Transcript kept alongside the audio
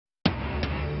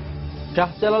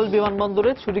শাহজালাল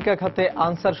বিমানবন্দরে ছুরিকাঘাতে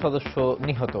আনসার সদস্য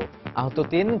নিহত, আহত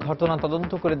 ৩। ঘটনা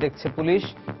তদন্ত করে দেখছে পুলিশ,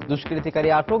 দুষ্কৃতিকারী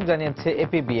আটক, জানিয়েছে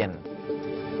এপিবিএন।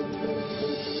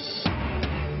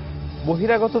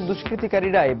 বহিরাগত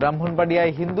দুষ্কৃতিকারীরাই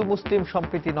ব্রাহ্মণবাড়িয়ায় হিন্দু মুসলিম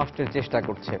সম্প্রীতি নষ্টের চেষ্টা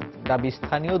করছে, দাবি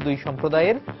স্থানীয় দুই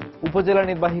সম্প্রদায়ের। উপজেলা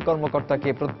নির্বাহী কর্মকর্তাকে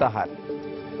প্রত্যাহার।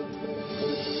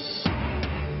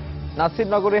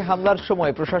 নাসিরনগরে হামলার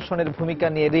সময় প্রশাসনের ভূমিকা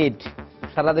নিয়ে রিট।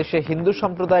 সারা দেশে হিন্দু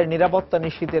সম্প্রদায়ের নিরাপত্তা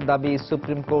নিশ্চিতের দাবি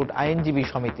সুপ্রিম কোর্ট আইনজীবী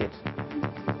সমিতির।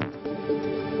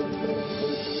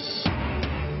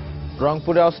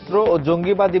 রংপুরে অস্ত্র ও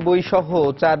জঙ্গিবাদী বইসহ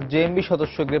 ৪ জেএমবি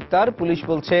সদস্য গ্রেপ্তার, পুলিশ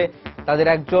বলছে তাদের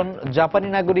একজন জাপানি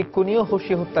নাগরিক কুনিও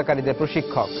হোসি হত্যাকারীদের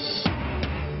প্রশিক্ষক।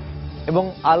 এবং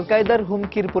আল কায়দার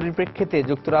হুমকির পরিপ্রেক্ষিতে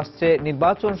যুক্তরাষ্ট্রে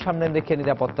নির্বাচন সামনে রেখে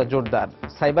নিরাপত্তা জোরদার,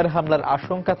 সাইবার হামলার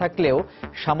আশঙ্কা থাকলেও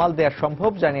সামাল দেওয়া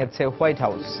সম্ভব, জানিয়েছে হোয়াইট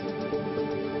হাউস।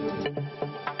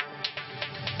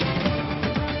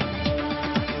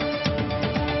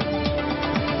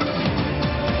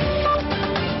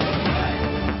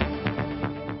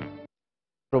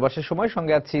 প্রবাসের সময়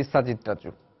সঙ্গে আছি সাজিদ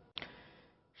রাজু।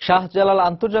 শাহজালাল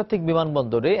আন্তর্জাতিক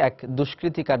বিমানবন্দরে এক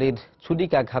দুষ্কৃতিকারীর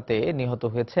ছুরিকাঘাতে নিহত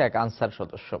হয়েছে এক আনসার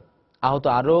সদস্য। আহত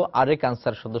আরও আরেক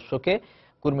আনসার সদস্যকে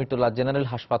কুর্মিটোলা জেনারেল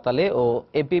হাসপাতালে ও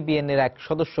এপিবিএন এর এক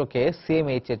সদস্যকে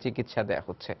সিএমএইচ এ চিকিৎসা দেওয়া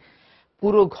হচ্ছে।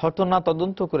 পুরো ঘটনা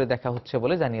তদন্ত করে দেখা হচ্ছে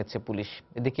বলে জানিয়েছে পুলিশ।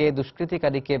 এদিকে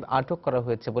দুষ্কৃতিকারীকে আটক করা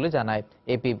হয়েছে বলে জানায়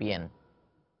এপিবিএন।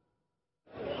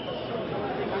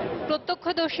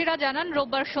 প্রত্যক্ষদর্শীরা জানান,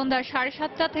 রোববার সন্ধ্যা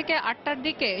 7:30 থেকে 8টার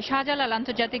দিকে শাহজালাল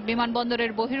আন্তর্জাতিক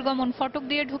বিমানবন্দরের বহির্গমন ফটক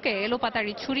দিয়ে ঢুকে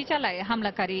এলোপাতাড়ি ছুরি চালায়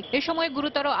হামলাকারী। এ সময়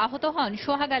গুরুতর আহত হন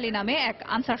সোহাগ আলী নামে এক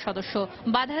আনসার সদস্য।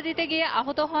 বাধা দিতে গিয়ে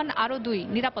আহত হন আরও 2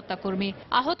 নিরাপত্তা কর্মী।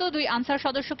 আহত 2 আনসার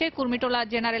সদস্যকে কুর্মিটোলা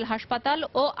জেনারেল হাসপাতাল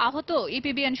ও আহত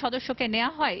ইপিবিএন সদস্যকে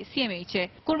নেওয়া হয় সিএমএইচে।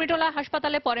 কুর্মিটোলা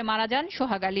হাসপাতালে পরে মারা যান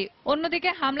সোহাগ আলী। অন্যদিকে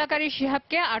হামলাকারী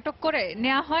শিহাবকে আটক করে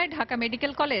নেওয়া হয় ঢাকা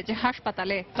মেডিকেল কলেজ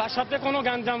হাসপাতালে। তার সাথে কোনো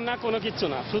গ্যাঞ্জাম না, কোনো কিচ্ছু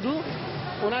না, শুধু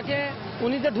ওনাকে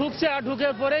উনি যে ঢুকছে আর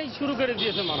ঢুকের পরেই শুরু করে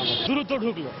দিয়েছে মারামারি। দ্রুত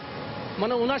ঢুকলো,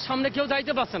 মানে ওনার সামনে কেউ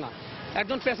যাইতে পারছে না।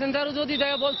 একজন প্যাসেঞ্জারও যদি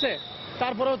যায় বলছে,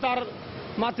 তারপরেও তার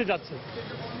মারতে যাচ্ছে।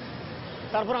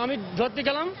 তারপর আমি ধরতে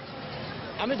গেলাম,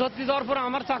 আমি ধরতে যাওয়ার পর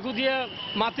আমার চাকু দিয়ে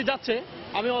মারতে যাচ্ছে।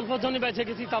 আমি অল্প জনই বেঁচে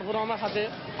গেছি, তারপর আমার হাতে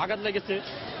আঘাত লেগেছে,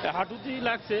 হাঁটুতেই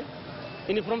লাগছে,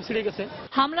 ইউনিফর্ম ছিঁড়ে গেছে।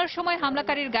 হামলার সময়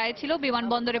হামলাকারীর গায়ে ছিল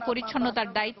বিমানবন্দরে পরিচ্ছন্নতার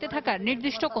দায়িত্বে থাকা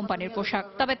নির্দিষ্ট কোম্পানির পোশাক,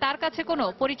 তবে তার কাছে কোনো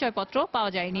পরিচয়পত্র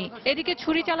পাওয়া যায়নি। এদিকে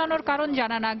ছুরি চালানোর কারণ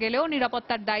জানা না গেলেও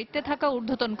নিরাপত্তার দায়িত্বে থাকা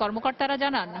ঊর্ধ্বতন কর্মকর্তারা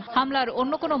জানান, হামলার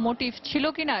অন্য কোনো মোটিভ ছিল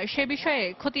কিনা সে বিষয়ে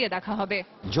খতিয়ে দেখা হবে।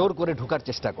 জোর করে ঢোকার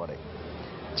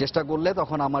চেষ্টা করলে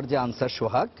তখন আমার যে আনসার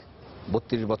সোহাগ,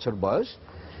 32 বছর বয়স,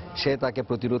 সে তাকে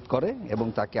প্রতিরোধ করে এবং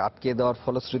তাকে আটকে দেওয়ার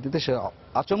ফলশ্রুতিতে সে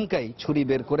আচমকাই ছুরি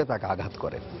বের করে তাকে আঘাত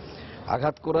করে।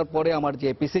 আঘাত করার পরে আমার যে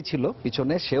এপিসি ছিল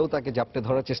পিছনে, সেও তাকে জাপটে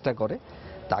ধরার চেষ্টা করে,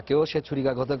 তাকেও সে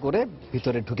ছুরিকাঘাত করে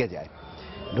ভিতরে ঢুকে যায়।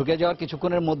 ঢুকে যাওয়ার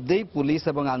কিছুক্ষণের মধ্যেই পুলিশ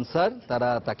এবং আনসার তারা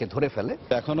তাকে ধরে ফেলে।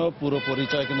 এখনো পুরো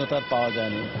পরিচয় কিন্তু তার পাওয়া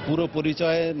যায়নি। পুরো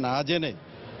পরিচয় না জেনে,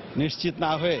 নিশ্চিত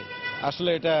না হয়ে আসলে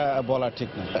এটা বলা ঠিক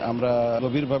না। আমরা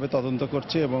গভীরভাবে তদন্ত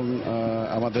করছি এবং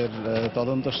আমাদের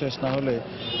তদন্ত শেষ না হলে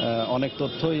অনেক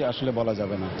তথ্যই আসলে বলা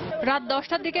যাবে না। রাত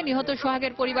 10টার দিকে নিহত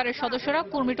সোহাগের পরিবারের সদস্যরা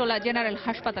কুর্মিটোলা জেনারেল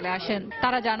হাসপাতালে আসেন।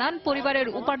 তারা জানান, পরিবারের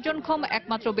উপার্জনক্ষম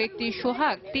একমাত্র ব্যক্তি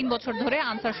সোহাগ 3 বছর ধরে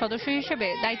আনসার সদস্য হিসেবে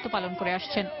দায়িত্ব পালন করে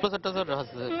আসছেন।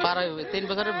 3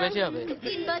 বছরের বেশি হবে।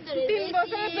 3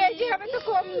 বছরের বেশি হবে তো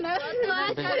কম না।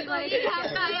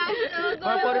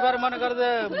 পরিবার মনে করে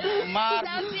যে মা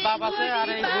বাবা আছে আর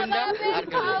এই গুন্ডা আর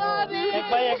কেউ এক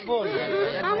ভাই এক বোন,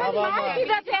 বাবা মা।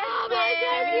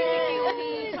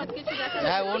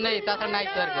 হ্যাঁ, ও নেই, তাছাড়া নাই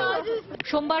তো আর কেউ।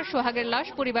 সোমবার সোহাগের লাশ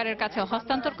পরিবারের কাছে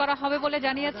হস্তান্তর করা হবে বলে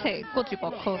জানিয়েছে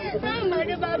কর্তৃপক্ষ।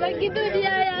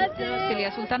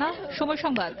 সিলিয়া সুলতানা, সময়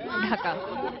সংবাদ, ঢাকা।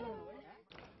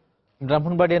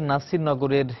 ব্রাহ্মণবাড়িয়ার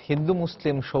নাসিরনগরের হিন্দু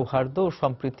মুসলিম সৌহার্দ্য ও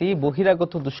সম্প্রীতি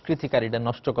বহিরাগত দুষ্কৃতিকারীরা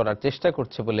নষ্ট করার চেষ্টা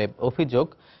করছে বলে অভিযোগ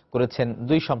করেছেন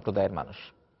 2 সম্প্রদায়ের মানুষ।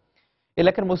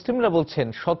 এলাকার মুসলিমরা বলছেন,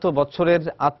 শত বছরের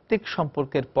আত্মিক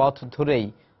সম্পর্কের পথ ধরেই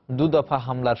 2 দফা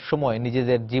হামলার সময়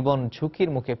নিজেদের জীবন ঝুঁকির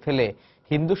মুখে ফেলে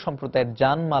হিন্দু সম্প্রদায়ের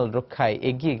জানমাল রক্ষায়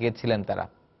এগিয়ে গিয়েছিলেন তারা।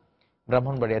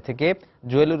 ব্রাহ্মণবাড়িয়া থেকে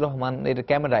জুয়েলুর রহমানের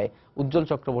ক্যামেরায় উজ্জ্বল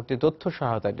চক্রবর্তী তথ্য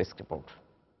সহায়তায় ডেস্ক রিপোর্ট।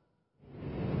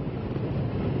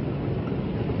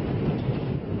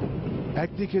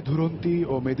 একদিকে ধুরন্তী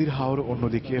ও মেদির হাওর,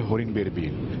 অন্যদিকে হরিণবের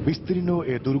বিল। বিস্তীর্ণ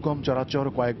এ দুর্গম চরাচর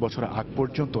কয়েক বছর আগ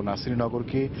পর্যন্ত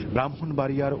নাসিরনগরকে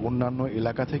ব্রাহ্মণবাড়িয়ার অন্যান্য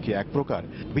এলাকা থেকে এক প্রকার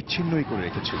বিচ্ছিন্নই করে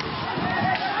রেখেছিল।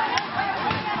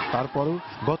 তারপরও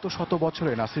গত 100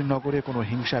 বছরে নাসিরনগরে কোনো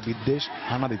হিংসা বিদ্বেষ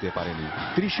হানা দিতে পারেনি।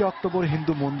 30 অক্টোবর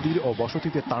হিন্দু মন্দির ও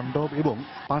বসতিতে তাণ্ডব এবং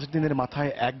 5 দিনের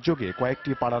মাথায় একযোগে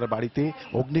কয়েকটি পাড়ার বাড়িতে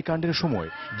অগ্নিকাণ্ডের সময়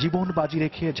জীবন বাজি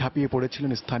রেখে ঝাঁপিয়ে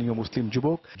পড়েছিলেন স্থানীয় মুসলিম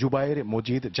যুবক জুবায়ের,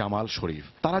 মজিদ, জামাল, শরীফ।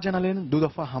 তারা জানালেন 2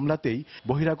 দফা হামলাতেই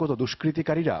বহিরাগত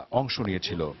দুষ্কৃতিকারীরা অংশ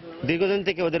নিয়েছিল। দীর্ঘদিন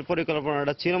থেকে ওদের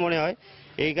পরিকল্পনাটা ছিল মনে হয়,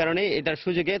 এই কারণে এটার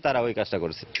সুযোগে তারা ওই কাজটা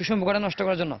করেছে। সুসম্পর্কটা নষ্ট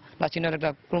করার জন্য নাসিরনগরের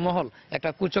একটা ক্রমহল, একটা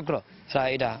কুচক্র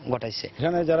এটা ঘটাইছে।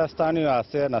 এখানে যারা স্থানীয়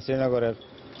আছে নাসিরনগরের,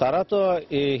 তারা তো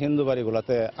এই হিন্দু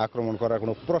বাড়িগুলোতে আক্রমণ করার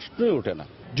কোনো প্রশ্নই ওঠে না।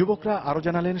 যুবকরা আরো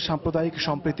জানালেন সাম্প্রদায়িক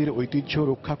সম্প্রীতির ঐতিহ্য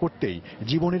রক্ষা করতেই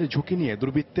জীবনের ঝুঁকি নিয়ে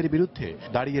দুর্বৃত্তের বিরুদ্ধে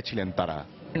দাঁড়িয়েছিলেন তারা।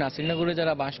 নাসিরনগরে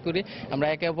যারা বাস করি আমরা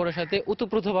একে অপরের সাথে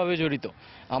ওতপ্রোতভাবে জড়িত।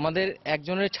 আমাদের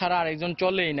একজনের ছাড়া আরেকজন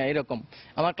চলেই না এরকম।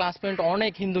 আমার ক্লাসমেট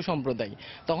অনেক হিন্দু সম্প্রদায়,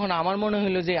 তখন আমার মনে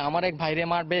হলো যে আমার এক ভাইরে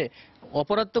মারবে,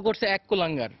 অপরাধ তো করছে এক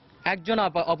কুলাঙ্গার, একজন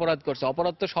অপরাধ করছে,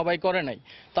 অপরাধ তো সবাই করে নাই,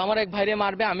 তো আমার এক ভাইরে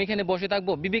মারবে, আমি এখানে বসে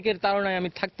থাকবো, বিবেকের তাড়নায় আমি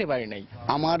থাকতে পারি নাই।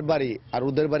 আমার বাড়ি আর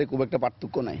ওদের বাড়ি খুব একটা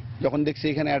পার্থক্য নাই। যখন দেখছি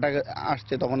এখানে অ্যাটাক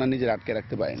আসছে তখন আর নিজের আটকে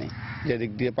রাখতে পারি নাই,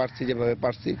 যেদিক দিয়ে পারছি যেভাবে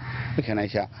পারছি এখানে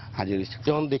এসে হাজির হয়েছে।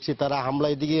 যখন দেখছি তারা হামলা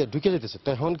এদিকে ঢুকে যেতেছে,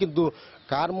 তখন কিন্তু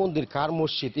কার মন্দির কার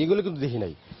মসজিদ এগুলো কিন্তু দেখি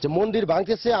নাই, যে মন্দির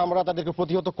ভাঙতেছে আমরা তাদেরকে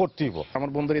প্রতিহত করতেইব। আমার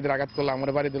বন্ধুর এদের আঘাত করলো, আমার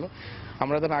বাড়ি দিল,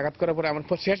 আমরা তো আঘাত করার পরে আমার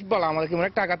শেষ বল আমাদেরকে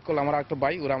একটা আঘাত করলো, আমার একটা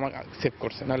ভাই ওরা আমার সেভ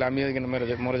করছে, নাহলে আমি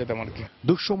মরে যেতাম আর কি।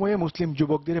 দুঃসময়ে মুসলিম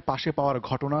যুবকদের পাশে পাওয়ার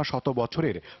ঘটনা 100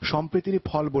 বছরের সম্প্রীতির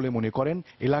ফল বলে মনে করেন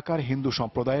এলাকার হিন্দু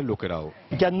সম্প্রদায়ের লোকেরাও।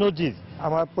 নজির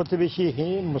আমার প্রতিবেশী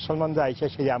মুসলমানরা আইসা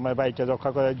সেই আমার বাড়িটা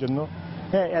রক্ষা করার জন্য,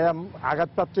 হ্যাঁ, এরা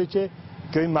আঘাতপ্রাপ্ত হয়েছে,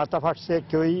 কেউ মাথা ফাটছে,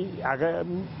 কেউ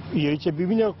হয়েছে,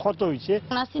 বিভিন্ন ক্ষত হয়েছে।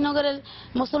 নাসিরনগরের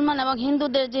মুসলমান এবং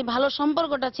হিন্দুদের যে ভালো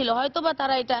সম্পর্কটা ছিল হয়তোবা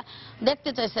তারা এটা দেখতে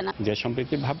চাইছে না। যে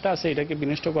সম্প্রীতির ভাবটা আছে এটাকে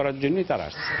বিনষ্ট করার জন্যই তারা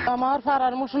আসছে। আমার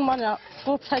পাড়ার মুসলমান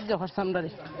খুব সাহায্য করছে, আমরা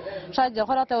সাহায্য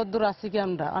করাতে দূর আছি কি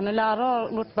আমরা, আনলে আরো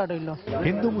লুটপাট হইল।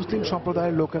 হিন্দু মুসলিম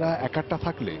সম্প্রদায়ের লোকেরা একাট্টা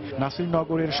থাকলে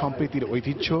নাসিরনগরের সম্প্রীতির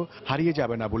ঐতিহ্য হারিয়ে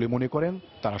যাবে না বলে মনে করেন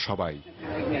তারা সবাই।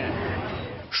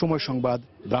 সময় সংবাদ,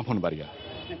 ব্রাহ্মণবাড়িয়া।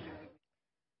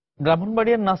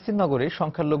 ব্রাহ্মণবাড়িয়ার নাসিরনগরে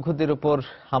সংখ্যালঘুদের উপর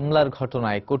হামলার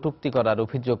ঘটনায় কটূক্তি করার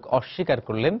অভিযোগ অস্বীকার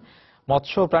করলেন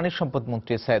মৎস্য ও প্রাণী সম্পদ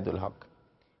মন্ত্রী সাইদুল হক।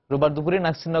 রোববার দুপুরে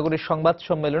নাসিরনগরের সংবাদ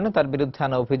সম্মেলনে তার বিরুদ্ধে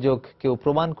আনা অভিযোগ কেউ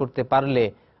প্রমাণ করতে পারলে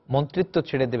মন্ত্রিত্ব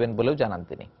ছেড়ে দেবেন বলেও জানান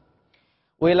তিনি।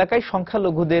 ওই এলাকায়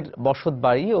সংখ্যালঘুদের বসত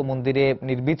বাড়ি ও মন্দিরে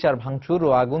নির্বিচার ভাঙচুর ও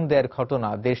আগুন দেওয়ার ঘটনা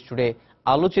দেশ জুড়ে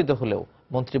আলোচিত হলেও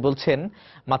মন্ত্রী বলছেন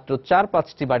মাত্র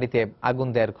 4-5টি বাড়িতে আগুন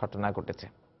দেওয়ার ঘটনা ঘটেছে।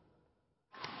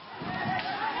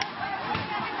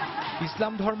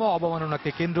 ইসলাম ধর্ম অবমাননাকে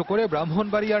কেন্দ্র করে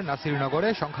ব্রাহ্মণবাড়িয়ার নাসিরনগরে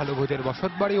সংখ্যালঘুদের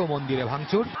বসতবাড়ি ও মন্দিরে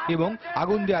ভাঙচুর এবং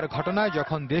আগুন দেওয়ার ঘটনায়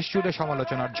যখন দেশ জুড়ে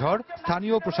সমালোচনার ঝড়,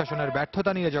 স্থানীয় প্রশাসনের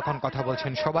ব্যর্থতা নিয়ে যখন কথা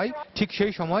বলছেন সবাই, ঠিক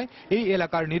সেই সময় এই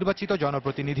এলাকার নির্বাচিত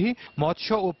জনপ্রতিনিধি মৎস্য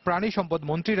ও প্রাণী সম্পদ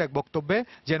মন্ত্রীর এক বক্তব্যে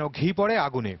যেন ঘি পড়ে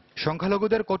আগুনে।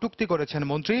 সংখ্যালঘুদের কটূক্তি করেছেন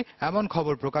মন্ত্রী, এমন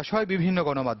খবর প্রকাশ হয় বিভিন্ন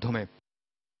গণমাধ্যমে।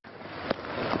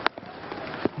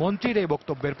 মন্ত্রীর এই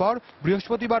বক্তব্যের পর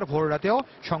বৃহস্পতিবার ভোররাতেও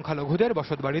সংখ্যালঘুদের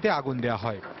বসতবাড়িতে আগুন দেওয়া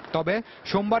হয়। তবে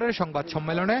সোমবারের সংবাদ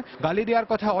সম্মেলনে গালি দেওয়ার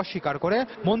কথা অস্বীকার করে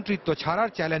মন্ত্রিত্ব ছাড়ার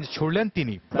চ্যালেঞ্জ ছুড়লেন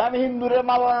তিনি। আমি হিন্দুরে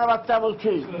মাওলানার বাচ্চা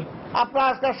বলছি, আপনারা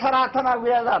আজকে সারা থানা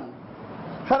ঘুরে যান,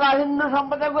 সারা হিন্দু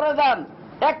সম্প্রদায় করে যান,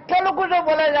 একটা লোক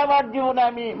বলে আমার জীবনে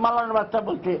আমি মাওলানার বাচ্চা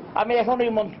বলছি, আমি এখন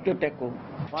এই মন্ত্রিত্ব ত্যাগ করব।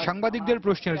 সাংবাদিকদের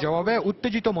প্রশ্নের জবাবে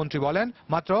উত্তেজিত মন্ত্রী বলেন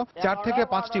মাত্র 4 থেকে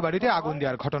 5টি বাড়িতে আগুন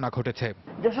দেওয়ার ঘটনা ঘটেছে।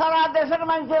 যে সারা দেশের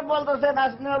মানুষের বলতেছে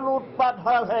নাসিরনগর লুটপাট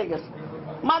হরাস হয়ে গেছে,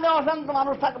 মানে অশান্ত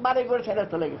মানুষ থাকে বাড়ি করে ছেড়ে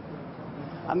চলে গেছে।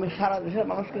 আমি সারা দেশের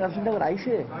মানুষকে নাসিরনগর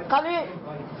আইসে খালি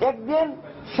একদিন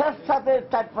শেষ সাথে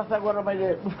 4-5টা গরম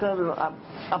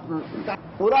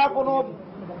ওরা কোনো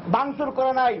ভাঙচুর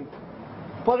করে নাই,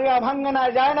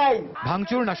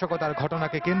 ভাঙচুর নাশকতার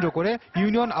ঘটনাকে কেন্দ্র করে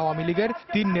ইউনিয়ন আওয়ামী লীগের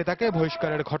 3 নেতাকে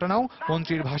বহিষ্কারের ঘটনাও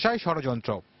মন্ত্রীর ভাষায়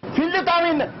ষড়যন্ত্র। ফিল্ডে তো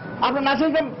আমি আপনার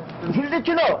নাসিরকে ফিল্ডে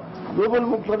ছিল রুবুল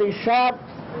মুক্তি সাহেব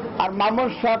আর মামুন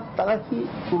সাহেব, তারা কি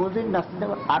কোনোদিন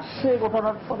নাসিরনগর আসছে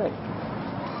ঘটনার পরে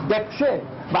দেখছে?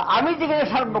 বা আমি যেখানে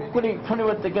সার্বক্ষণিক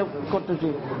শনিবার থেকে করতেছি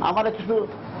আমার কিছু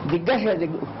জিজ্ঞাসা যে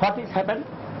হোয়াট ইজ হ্যাপেন,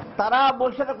 তারা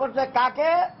বলছে করছে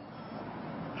কাকে?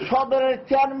 সদরের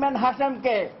চেয়ারম্যান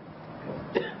হাসেমকে,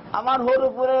 আমার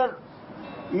হরিপুরের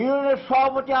ইউনিয়নের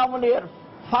সভাপতি আমলের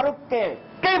ফারুককে।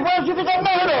 এই পরিস্থিতি কেন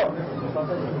হলো?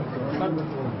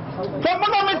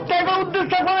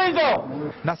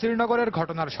 নাসিরনগরের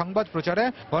ঘটনার সংবাদ প্রচারে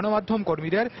গণমাধ্যম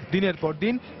কর্মীদের দিনের পর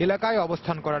দিন এলাকায়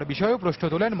অবস্থান করার বিষয়েও প্রশ্ন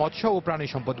তোলেন মৎস্য ও প্রাণী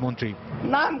সম্পদ মন্ত্রী।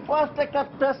 নাম কষ্ট একটা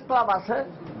প্রেস ক্লাব আছে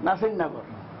নাসিরনগর,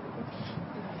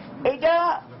 এইটা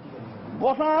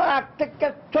ঘটনার আগ থেকে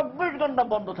 24 ঘন্টা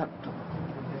বন্ধ থাকতো,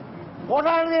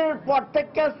 ঘটনার পর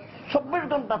থেকে 24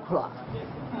 ঘন্টা খোলা।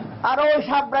 আর ওই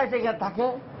সাবরা এখানে থাকে,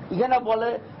 এখানে বলে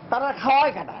তারা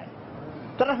খাওয়ায় কাটায়,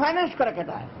 তারা ফাইন্যান্স করে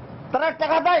কাটায়, তারা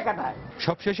টাকা দেয় কাটায়।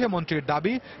 সবশেষে মন্ত্রীর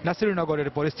দাবি, নাসিরনগরের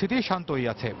পরিস্থিতি শান্তই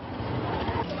আছে।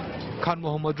 খান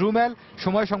মোহাম্মদ রুমেল,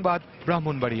 সময় সংবাদ,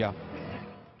 ব্রাহ্মণবাড়িয়া।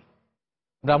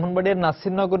 ব্রাহ্মণবাড়িয়ার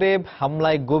নাসিরনগরে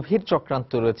হামলায় গভীর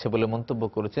চক্রান্ত রয়েছে বলে মন্তব্য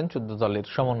করেছেন 14 দলের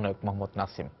সমন্বয়ক মোহাম্মদ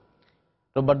নাসিম।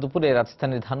 রোববার দুপুরে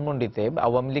রাজধানীর ধানমন্ডিতে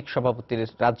আওয়ামী লীগ সভাপতির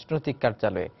রাজনৈতিক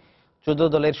কার্যালয়ে 14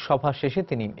 দলের সভা শেষে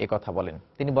তিনি একথা বলেন।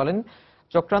 তিনি বলেন,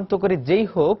 চক্রান্ত করে যেই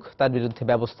হোক তার বিরুদ্ধে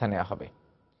ব্যবস্থা নেওয়া হবে।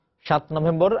 7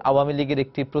 নভেম্বর আওয়ামী লীগের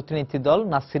একটি প্রতিনিধি দল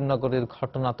নাসিরনগরের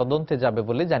ঘটনা তদন্তে যাবে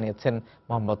বলে জানিয়েছেন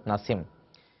মোহাম্মদ নাসিম।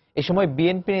 এ সময়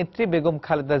বিএনপি নেত্রী বেগম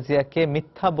খালেদা জিয়াকে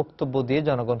মিথ্যা বক্তব্য দিয়ে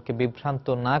জনগণকে বিভ্রান্ত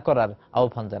না করার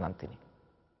আহ্বান জানান তিনি।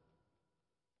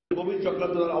 গভীর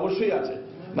চক্রান্ত অবশ্যই আছে,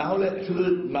 না হলে শুধু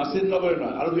নাসিরনগরে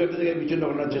নয়, আরো 2-1 জায়গায় বিচ্ছিন্ন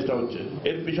ঘটানোর চেষ্টা হচ্ছে।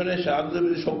 এর পিছনে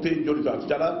শাহাদাতের শক্তি জড়িত আছে,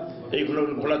 যারা এই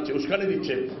ঘোরাচ্ছে, উস্কানি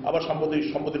দিচ্ছে, আবার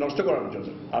সম্পত্তি নষ্ট করার জন্য।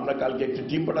 আমরা কালকে একটি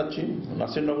টিম পাঠাচ্ছি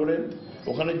নাসিরনগরে,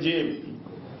 ওখানে যে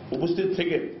উপস্থিত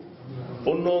থেকে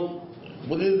অন্য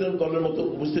প্রতিনিধি দলের মতো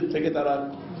উপস্থিত থেকে তারা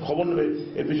খবর নেবে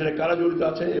এর পিছনে কারা জড়িত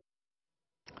আছে।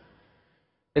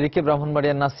 এদিকে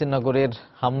ব্রাহ্মণবাড়িয়ার নাসিরনগরের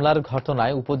হামলার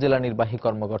ঘটনায় উপজেলা নির্বাহী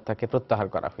কর্মকর্তাকে প্রত্যাহার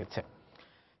করা হয়েছে।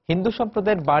 হিন্দু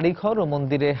সম্প্রদায়ের বাড়িঘর ও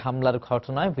মন্দিরে হামলার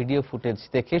ঘটনায় ভিডিও ফুটেজ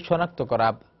দেখে শনাক্ত করা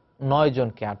 9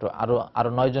 জনকে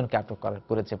আরো 9 জনকে আটক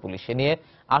করেছে পুলিশ। এ নিয়ে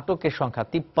আটকের সংখ্যা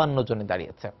 53 জনে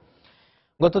দাঁড়িয়েছে।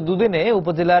 গত দুদিনে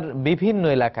উপজেলার বিভিন্ন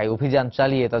এলাকায় অভিযান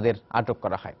চালিয়ে তাদের আটক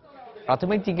করা হয়।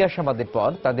 প্রাথমিক জিজ্ঞাসাবাদের পর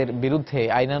তাদের বিরুদ্ধে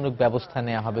আইনানুগ ব্যবস্থা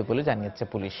নেওয়া হবে বলে জানিয়েছে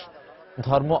পুলিশ।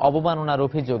 ধর্ম অবমাননার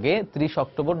অভিযোগে 30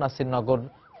 অক্টোবর নাসিরনগর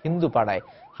হিন্দু পাড়ায়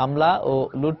হামলা ও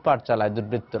লুটপাট চালায়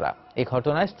দুর্বৃত্তরা। এই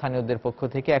ঘটনায় স্থানীয়দের পক্ষ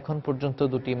থেকে এখন পর্যন্ত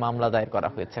 2টি মামলা দায়ের করা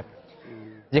হয়েছে,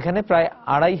 যেখানে প্রায়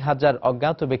 2500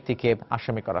 অজ্ঞাত ব্যক্তিকে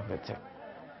আসামি করা হয়েছে।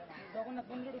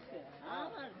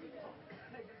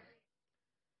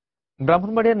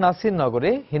 ব্রাহ্মণবাড়িয়ার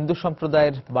নাসিরনগরে হিন্দু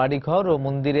সম্প্রদায়ের বাড়িঘর ও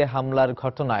মন্দিরে হামলার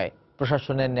ঘটনায়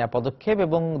প্রশাসনের নেওয়া পদক্ষেপ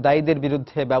এবং দায়ীদের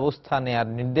বিরুদ্ধে ব্যবস্থা নেওয়ার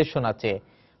নির্দেশনা চেয়ে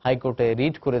হাইকোর্টে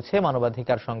রিট করেছে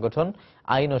মানবাধিকার সংগঠন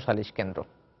আইন ও সালিশ কেন্দ্র।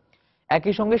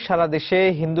 একই সঙ্গে সারা দেশে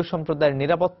হিন্দু সম্প্রদায়ের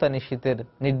নিরাপত্তা নিশ্চিতের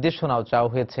নির্দেশনাও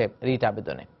চাওয়া হয়েছে রিট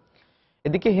আবেদনে।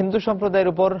 এদিকে হিন্দু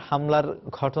সম্প্রদায়ের উপর হামলার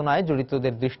ঘটনায়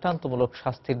জড়িতদের দৃষ্টান্তমূলক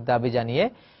শাস্তির দাবি জানিয়ে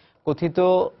কথিত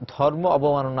ধর্ম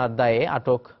অবমাননার দায়ে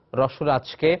আটক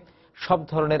রসরাজকে সব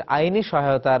ধরনের আইনি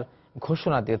সহায়তার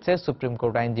ঘোষণা দিয়েছে সুপ্রিম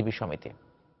কোর্ট আইনজীবী সমিতি।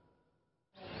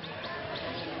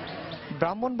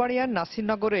 ব্রাহ্মণবাড়িয়ার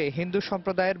নাসিরনগরে হিন্দু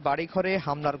সম্প্রদায়ের বাড়িঘরে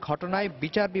হামলার ঘটনায়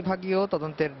বিচার বিভাগীয়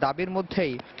তদন্তের দাবির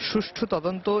মধ্যেই সুষ্ঠু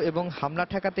তদন্ত এবং হামলা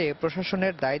ঠেকাতে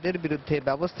প্রশাসনের দায়ীদের বিরুদ্ধে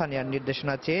ব্যবস্থা নেওয়ার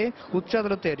নির্দেশনা চেয়ে উচ্চ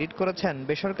আদালতে রিট করেছেন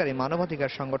বেসরকারি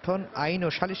মানবাধিকার সংগঠন আইন ও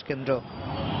সালিশ কেন্দ্র।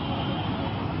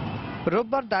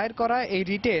 রোববার দায়ের করা এই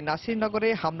রিটে নাসিরনগরে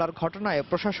হামলার ঘটনায়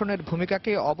প্রশাসনের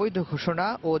ভূমিকাকে অবৈধ ঘোষণা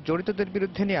ও জড়িতদের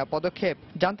বিরুদ্ধে নেওয়া পদক্ষেপ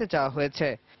জানতে চাওয়া হয়েছে।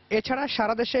 এছাড়া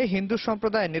সারা দেশে হিন্দু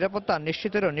সম্প্রদায়ের নিরাপত্তা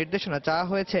নিশ্চিতেরও নির্দেশনা চাওয়া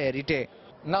হয়েছে রিটে।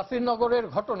 নাসিরনগরের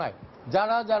ঘটনায়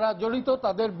যারা যারা জড়িত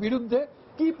তাদের বিরুদ্ধে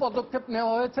কি পদক্ষেপ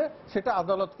নেওয়া হয়েছে সেটা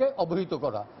আদালতকে অবহিত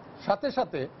করা, সাথে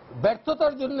সাথে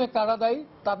ব্যর্থতার জন্য কারা দায়ী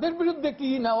তাদের বিরুদ্ধে কি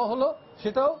নেওয়া হলো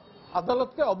সেটাও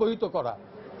আদালতকে অবহিত করা।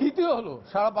 তৃতীয় হলো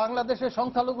সারা বাংলাদেশের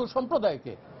সংখ্যালঘু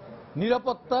সম্প্রদায়কে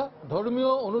নিরাপত্তা,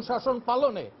 ধর্মীয় অনুশাসন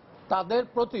পালনে তাদের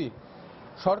প্রতি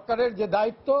সরকারের যে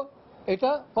দায়িত্ব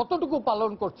এটা কতটুকু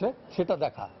পালন করছে সেটা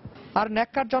দেখা। আর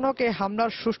ন্যাক্কারজনক এই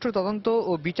হামলার সুষ্ঠু তদন্ত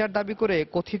ও বিচার দাবি করে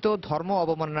কথিত ধর্ম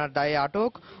অবমাননার দায়ে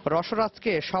আটক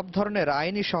রসরাজকে সব ধরনের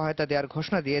আইনি সহায়তা দেওয়ার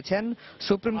ঘোষণা দিয়েছেন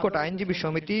সুপ্রিম কোর্ট আইনজীবী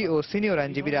সমিতি ও সিনিয়র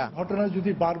আইনজীবীরা। ঘটনা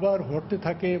যদি বারবার ঘটতে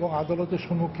থাকে এবং আদালতের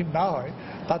সম্মুখীন না হয়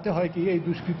তাতে হয় কি এই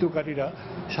দুষ্কৃতকারীরা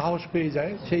সাহস পেয়ে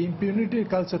যায়, সেই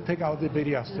ইম্পিউনিটির কালচার থেকে আমাদের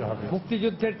বেরিয়ে আসতে হবে।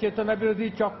 মুক্তিযুদ্ধের চেতনা বিরোধী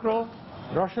চক্র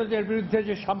রসদের বিরুদ্ধে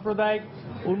যে সাম্প্রদায়িক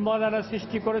উন্মাদনা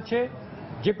সৃষ্টি করেছে,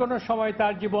 যে কোনো সময়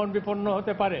তার জীবন বিপন্ন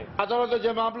হতে পারে। আদালতে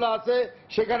যে মামলা আছে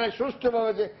সেখানে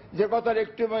সুষ্ঠুভাবে যে কথার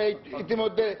একটু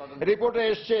ইতিমধ্যে রিপোর্টে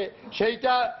এসছে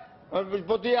সেইটা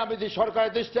প্রতি আমি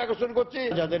সরকারের দৃষ্টি আকর্ষণ করছি।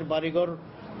 যাদের বাড়িঘর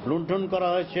লুণ্ঠন করা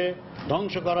হয়েছে,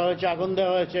 ধ্বংস করা হয়েছে, আগুন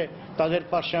দেওয়া হয়েছে, তাদের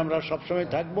পাশে আমরা সবসময়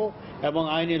থাকব এবং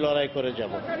আইনি লড়াই করে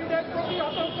যাব।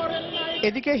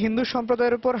 এদিকে হিন্দু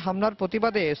সম্প্রদায়ের উপর হামলার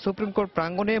প্রতিবাদে সুপ্রিম কোর্ট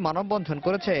প্রাঙ্গণে মানববন্ধন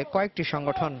করেছে কয়েকটি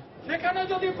সংগঠন।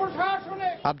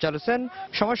 আফজাল হোসেন,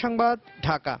 সময় সংবাদ,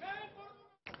 ঢাকা।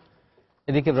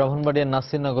 এদিকে ব্রাহ্মণবাড়িয়ার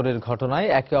নাসিরনগরের ঘটনায়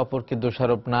একে অপরকে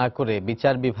দোষারোপ না করে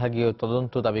বিচার বিভাগীয়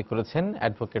তদন্ত দাবি করেছেন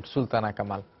অ্যাডভোকেট সুলতানা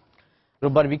কামাল।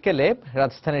 রোববার বিকেলে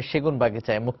রাজধানীর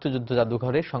সেগুনবাগিচায় মুক্তিযুদ্ধ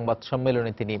জাদুঘরে সংবাদ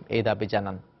সম্মেলনে তিনি এই দাবি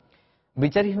জানান।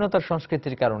 বিচারহীনতার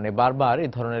সংস্কৃতির কারণে বারবার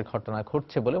এই ধরনের ঘটনা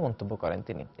ঘটছে বলে মন্তব্য করেন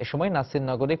তিনি। এ সময়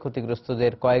নাসিরনগরে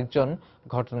ক্ষতিগ্রস্তদের কয়েকজন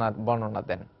ঘটনার বর্ণনা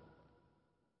দেন।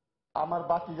 আমার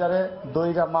বাতিজারে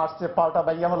দইরা মারছে, পাউটা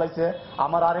বাইয়া হলাইছে।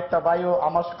 আমার আরেকটা ভাইও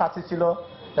আমার কাছে ছিল,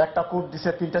 একটা কূপ দিছে,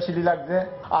 3টা সিঁড়ি লাগছে।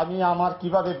 আমি আমার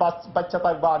কিভাবে বাচ্চা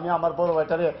থাকবো, আমি আমার বড়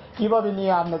ভাইটারে কিভাবে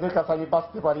নিয়ে আপনাদের কাছে আমি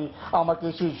বাঁচতে পারি, আমাকে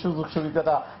সেই সুযোগ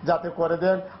সুবিধাটা যাতে করে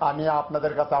দেন, আমি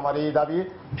আপনাদের কাছে আমার এই দাবি।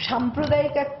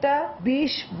 সাম্প্রদায়িক একটা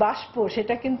বিষ বাষ্প,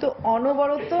 সেটা কিন্তু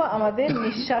অনবরত আমাদের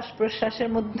নিঃশ্বাস প্রশ্বাসের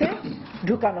মধ্যে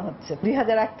ঢুকানো হচ্ছে।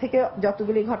 2001 থেকে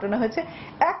যতগুলি ঘটনা হয়েছে,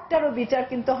 একটারও বিচার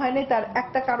কিন্তু হয়নি। তার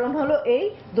একটা কারণ হলো এই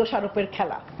দোষারোপের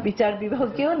খেলা। বিচার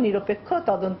বিভাগীয় নিরপেক্ষ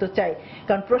তদন্ত চাই,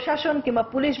 কারণ প্রশাসন কিংবা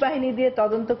পুলিশ বাহিনী দিয়ে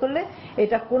তদন্ত করলে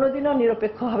এটা কোনোদিনও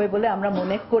নিরপেক্ষ হবে বলে আমরা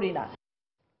মনে করি না।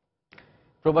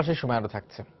 প্রবাসের সময় আরো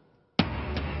থাকছে।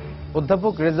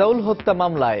 অধ্যাপক রেজাউল হত্যা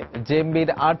মামলায় জেএমবির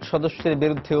 8 সদস্যের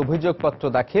বিরুদ্ধে অভিযোগপত্র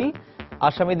দাখিল।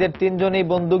 আসামিদের 3 জনই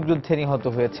বন্দুকযুদ্ধে নিহত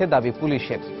হয়েছে দাবি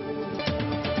পুলিশের।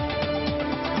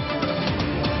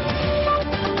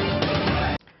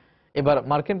 এবার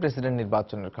মার্কিন প্রেসিডেন্ট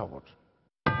নির্বাচনের খবর।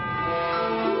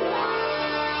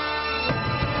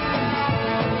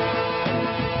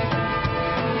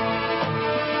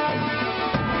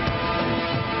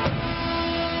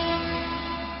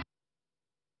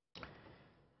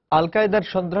 আল কায়েদার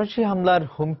সন্ত্রাসী হামলার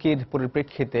হুমকির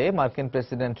পরিপ্রেক্ষিতে মার্কিন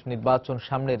প্রেসিডেন্ট নির্বাচন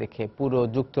সামনে রেখে পুরো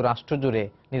যুক্তরাষ্ট্র জুড়ে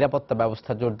নিরাপত্তা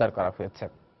ব্যবস্থা জোরদার করা হয়েছে।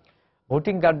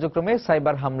 ভোটিং কার্যক্রমে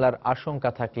সাইবার হামলার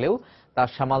আশঙ্কা থাকলেও তা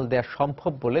সামাল দেওয়া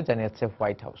সম্ভব বলে জানিয়েছে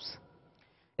হোয়াইট হাউস।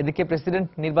 এদিকে প্রেসিডেন্ট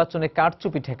নির্বাচনে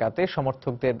কারচুপি ঠেকাতে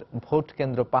সমর্থকদের ভোট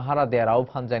কেন্দ্র পাহারা দেওয়ার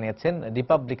আহ্বান জানিয়েছেন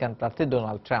রিপাবলিকান প্রার্থী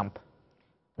ডোনাল্ড ট্রাম্প।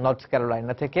 নর্থ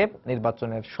ক্যারোলাইনা থেকে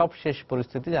নির্বাচনের সবশেষ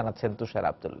পরিস্থিতি জানাচ্ছেন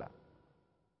তুষার আব্দুল্লাহ।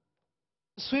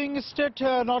 সুইং স্টেট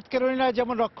নর্থ ক্যারোলিনায়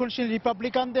যেমন রক্ষণশীল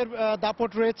রিপাবলিকানদের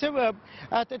দাপট রয়েছে,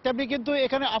 তেমনি কিন্তু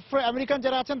এখানে আফ্রো আমেরিকান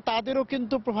যারা আছেন তাদেরও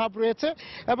কিন্তু প্রভাব রয়েছে,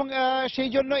 এবং সেই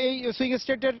জন্য এই সুইং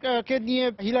স্টেটের কে নিয়ে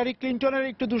হিলারি ক্লিন্টনের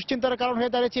একটু দুশ্চিন্তার কারণ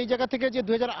হয়ে দাঁড়িয়েছে। এই জায়গা থেকে যে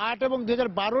 2008 এবং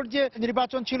 2012 যে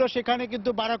নির্বাচন ছিল, সেখানে কিন্তু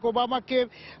বারাক ওবামাকে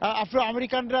আফ্রো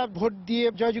আমেরিকানরা ভোট দিয়ে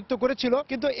জয়যুক্ত করেছিল,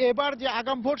 কিন্তু এবার যে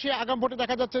আগাম ভোট, সেই আগাম ভোটে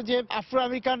দেখা যাচ্ছে যে আফ্রো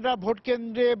আমেরিকানরা ভোট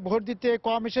কেন্দ্রে ভোট দিতে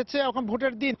কম এসেছে। এখন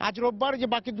ভোটের দিন আজ রোববার, যে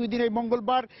বাকি 2 দিন এই মঙ্গলবার,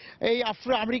 এই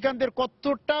আফ্রো আমেরিকানদের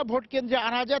কতটা ভোট কেন্দ্রে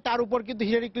আনা যায় তার উপর কিন্তু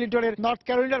হিলারি ক্লিন্টনের নর্থ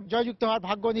ক্যারোলিনার জয়যুক্ত হওয়ার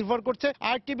ভাগ্য নির্ভর করছে।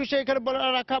 আরেকটি বিষয় এখানে বলে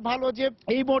রাখা ভালো যে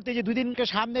এই মুহূর্তে যে 2 দিনকে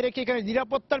সামনে রেখে এখানে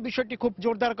নিরাপত্তার বিষয়টি খুব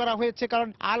জোরদার করা হয়েছে, কারণ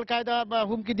আল কায়দা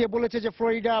হুমকি দিয়ে বলেছে যে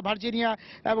ফ্লোরিডা, ভার্জিনিয়া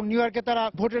এবং নিউ ইয়র্কে তারা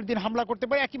ভোটের দিন হামলা করতে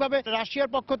পারে। একইভাবে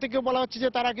রাশিয়ার পক্ষ থেকে বলা হচ্ছে যে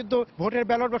তারা কিন্তু ভোটের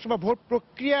ব্যালট বাক্স বা ভোট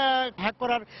প্রক্রিয়া হ্যাক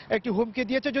করার একটি হুমকি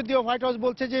দিয়েছে, যদিও হোয়াইট হাউস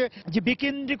বলছে যে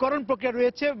বিকেন্দ্রীকরণ প্রক্রিয়া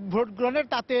রয়েছে ভোট গ্রহণের,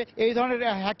 তাতে এই ধরনের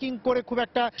হ্যাকিং করে খুব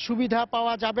একটা সুবিধা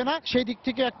পাওয়া যাবে না, সেই দিক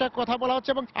থেকে একটা কথা বলা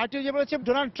হচ্ছে। এবং আরটি যে বলেছে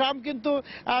ডোনাল্ড ট্রাম্প কিন্তু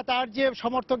তার যে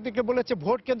সমর্থকদেরকে বলেছে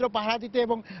ভোট কেন্দ্র পাহারা দিতে,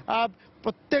 এবং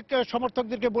প্রত্যেক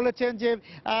সমর্থকদেরকে বলেছেন যে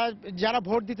যারা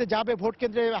ভোট দিতে যাবে, ভোট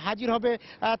কেন্দ্রে হাজির হবে,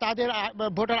 তাদের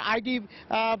ভোটার আইডি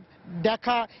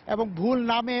দেখা এবং ভুল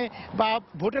নামে বা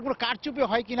ভোটের কোনো কারচুপি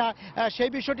হয় কিনা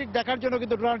সেই বিষয়টি দেখার জন্য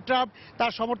কিন্তু ডোনাল্ড ট্রাম্প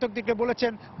তার সমর্থকদেরকে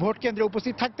বলেছেন ভোট কেন্দ্রে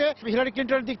উপস্থিত থাকতে। হিলারি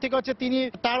ক্লিন্টনের দিক থেকে হচ্ছে তিনি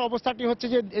তার অবস্থাটি হচ্ছে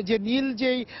যে নীল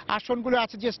যেই আসনগুলো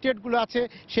আছে, যে স্টেটগুলো আছে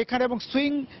সেখানে এবং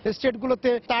সুইং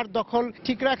স্টেটগুলোতে তার দখল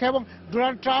ঠিক রাখা, এবং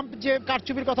ডোনাল্ড ট্রাম্প যে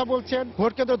কারচুপির কথা বলছেন,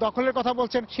 ভোট কেন্দ্র দখলের কথা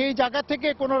বলছেন, সেই জায়গা থেকে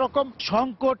কোন রকম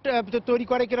সংকট তৈরি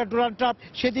করে কিনা ডোনাল্ড ট্রাম্প,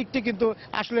 সেদিকটি কিন্তু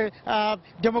আসলে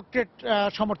ডেমোক্রেট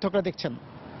সমর্থকরা দেখছেন।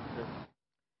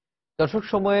 দর্শক,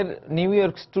 সময়ের নিউ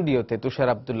ইয়র্ক স্টুডিওতে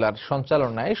তুষার আব্দুল্লাহর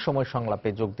সঞ্চালনায় সময় সংলাপে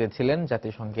যোগ দিয়েছিলেন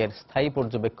জাতিসংঘের স্থায়ী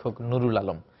পর্যবেক্ষক নুরুল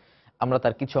আলম। আমরা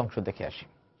তার কিছু অংশ দেখে আসি।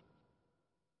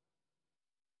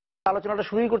 আলোচনাটা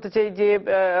শুরুই করতে চাই যে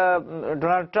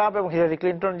ডোনাল্ড ট্রাম্প এবং হিলারি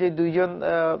ক্লিন্টন, যে 2 জন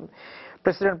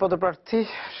প্রেসিডেন্ট পদপ্রার্থী,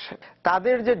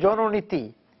 তাদের যে জননীতি,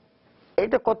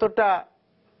 এটা কতটা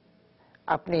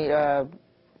আপনি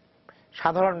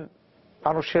সাধারণ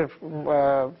মানুষের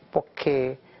পক্ষে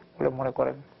বলে মনে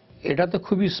করেন? এটা তো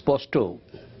খুবই স্পষ্ট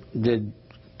যে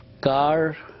কার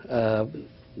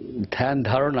ধ্যান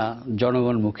ধারণা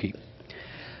জনগণমুখী।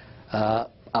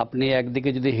 আপনি একদিকে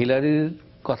যদি হিলারির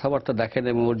কথাবার্তা দেখেন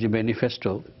এবং ওর যে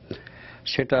ম্যানিফেস্টো,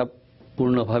 সেটা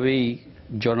পূর্ণভাবেই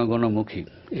জনগণমুখী,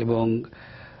 এবং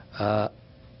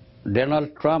ডোনাল্ড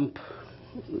ট্রাম্প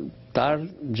তার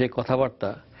যে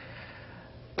কথাবার্তা,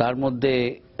 তার মধ্যে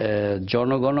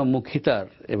জনগণমুখিতার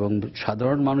এবং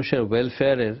সাধারণ মানুষের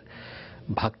ওয়েলফেয়ারের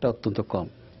ভাগটা অত্যন্ত কম।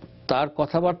 তার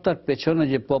কথাবার্তার পেছনে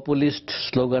যে পপুলিস্ট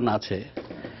স্লোগান আছে,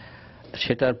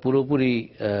 সেটার পুরোপুরি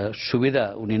সুবিধা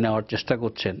উনি নেওয়ার চেষ্টা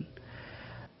করছেন।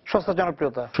 সুস্থ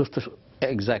জনপ্রিয়তা,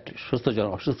 এক্স্যাক্টলি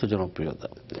অসুস্থ জনপ্রিয়তা।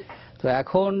 তো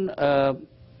এখন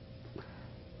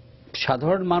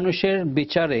সাধারণ মানুষের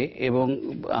বিচারে, এবং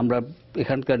আমরা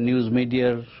এখানকার নিউজ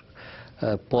মিডিয়ার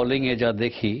পোলিং এ যা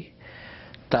দেখি,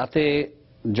 তাতে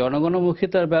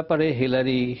জনগণমুখিতার ব্যাপারে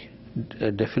হিলারি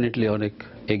ডেফিনেটলি অনেক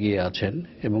এগিয়ে আছেন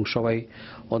এবং সবাই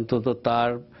অন্তত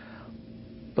তার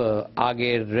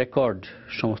আগের রেকর্ড,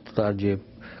 সমস্ত তার যে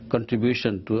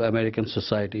কন্ট্রিবিউশন টু আমেরিকান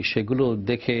সোসাইটি, সেগুলো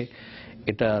দেখে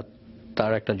এটা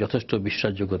তার একটা যথেষ্ট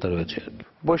বিশ্বাসযোগ্যতা রয়েছে।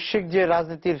 বৈশ্বিক যে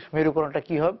রাজনীতির মেরুকরণটা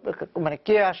কি হবে, মানে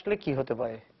কে আসলে কি হতে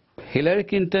পারে? Hillary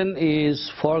Clinton is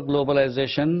for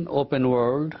globalization, open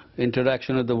world,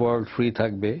 interaction with the world free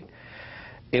থাকবে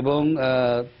এবং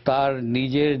তার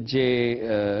নিজের যে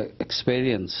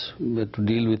experience to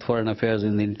deal with foreign affairs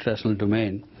in the international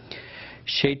domain,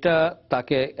 সেইটা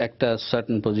তাকে একটা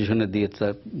সার্টেন পজিশনে দিয়ে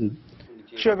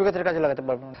সে অভিজ্ঞতার কাজে লাগাতে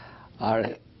পারবেন। আর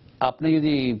আপনি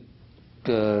যদি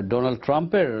ডোনাল্ড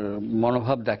ট্রাম্পের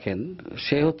মনোভাব দেখেন,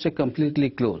 সে হচ্ছে কমপ্লিটলি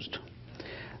ক্লোজড।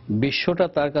 বিশ্বটা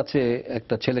তার কাছে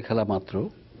একটা ছেলে খেলা মাত্র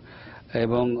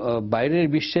এবং বাইরের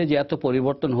বিশ্বে যে এত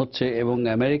পরিবর্তন হচ্ছে এবং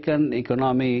আমেরিকান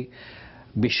ইকোনমি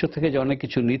বিশ্ব থেকে যে অনেক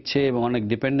কিছু নিচ্ছে এবং অনেক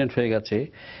ডিপেন্ডেন্ট হয়ে গেছে,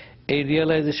 এই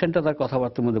রিয়েলাইজেশনটা তার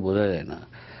কথাবার্তার মধ্যে বোঝা যায় না।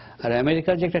 আর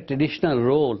আমেরিকার যে একটা traditional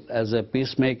role as a piece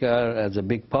maker, as a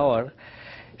big পাওয়ার,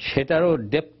 সেটারও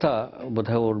ডেপথটা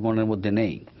বোধহয় ওর মনের মধ্যে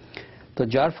নেই। তো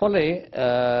যার ফলে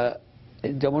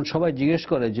যেমন সবাই জিজ্ঞেস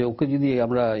করে যে ওকে যদি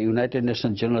আমরা ইউনাইটেড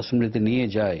নেশন জেনারেল অ্যাসেম্বলিতে নিয়ে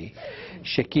যাই,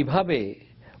 সে কিভাবে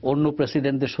অন্য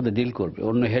প্রেসিডেন্টদের সাথে ডিল করবে,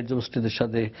 অন্য হেড অফ স্টেটের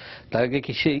সাথে, তাকে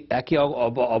কি সেই একই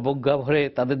অবজ্ঞা ভরে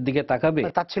তাদের দিকে তাকাবে,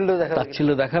 তাচ্ছিল্য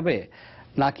দেখাবে,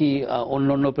 নাকি অন্য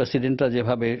অন্য প্রেসিডেন্টরা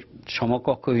যেভাবে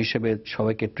সমকক্ষ হিসেবে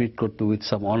সবাইকে ট্রিট করতে with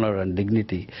some honour and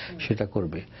dignity সেটা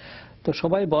করবে। তো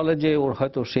সবাই বলে যে ওর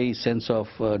হয়তো সেই সেন্স অফ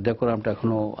ডেকোরামটা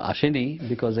এখনো আসেনি,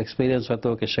 বিকজ এক্সপিরিয়েন্স হয়তো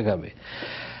ওকে শেখাবে।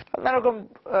 নানা রকম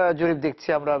জরিপ দেখছি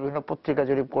আমরা, বিভিন্ন পত্রিকা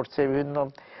জরিপ করছে, বিভিন্ন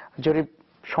জরিপ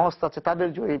সংস্থা আছে তাদের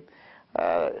জরিপ,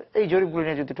 এই জরিপগুলো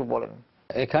নিয়ে যদি একটু বলেন।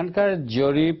 এখানকার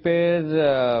জরিপের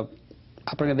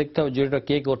আপনাকে দেখতে হবে জরিপটা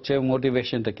কে করছে,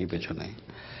 মোটিভেশনটা কি পেছনে।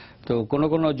 তো কোনো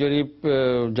কোনো জরিপ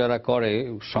যারা করে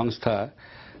সংস্থা,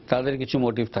 তাদের কিছু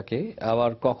মোটিভ থাকে,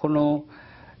 আবার কখনো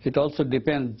ইট অলসো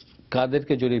ডিপেন্ড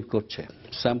কাদেরকে জরিপ করছে,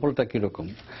 স্যাম্পলটা কীরকম।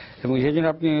 এবং সেই জন্য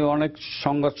আপনি অনেক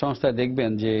সংবাদ সংস্থায় দেখবেন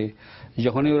যে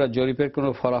যখনই ওরা জরিপের কোনো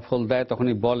ফলাফল দেয়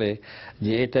তখনই বলে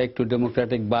যে এটা একটু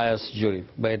ডেমোক্রেটিক বায়াস জরিপ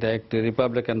বা এটা একটু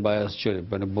রিপাবলিকান বায়াস জরিপ,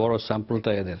 মানে বড়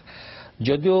স্যাম্পলটা এদের।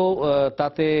 যদিও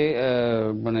তাতে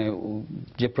মানে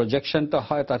যে প্রজেকশনটা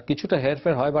হয় তার কিছুটা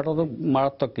হেরফের হয়, বাট অত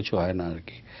মারাত্মক কিছু হয় না আর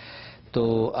কি। তো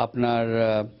আপনার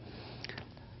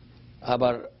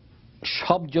আবার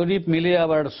সব জরিপ মিলিয়ে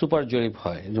আবার সুপার জরিপ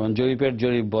হয়, যেমন জরিপের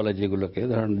জরিপ বলে যেগুলোকে,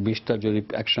 ধরুন 20টা জরিপ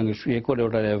একসঙ্গে শুয়ে করে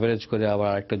ওটার অ্যাভারেজ করে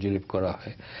আবার একটা জরিপ করা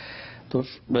হয়। তো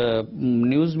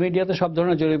নিউজ মিডিয়াতে সব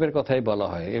ধরনের জরিপের কথাই বলা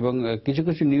হয় এবং কিছু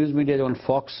কিছু নিউজ মিডিয়া যেমন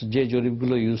ফক্স যে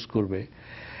জরিপগুলো ইউজ করবে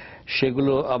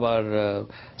সেগুলো আবার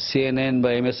সিএনএন বা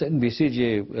এমএসএনবিসি যে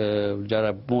যারা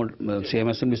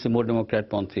এমএসএনবিসি মোর ডেমোক্র্যাট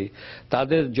পন্থী,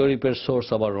 তাদের জরিপের সোর্স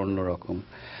আবার অন্যরকম।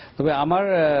 তবে আমার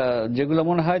যেগুলো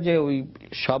মনে হয় যে ওই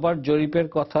সবার জরিপের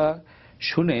কথা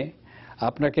শুনে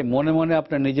আপনাকে মনে মনে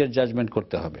আপনার নিজের জাজমেন্ট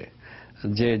করতে হবে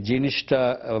যে জিনিসটা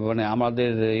মানে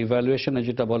আমাদের ইভ্যালুয়েশনে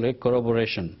যেটা বলে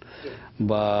করোবোরেশন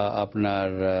বা আপনার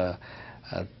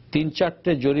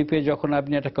 3-4টে জরিপে যখন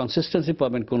আপনি একটা কনসিস্টেন্সি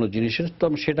পাবেন কোনো জিনিসের,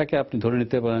 তখন সেটাকে আপনি ধরে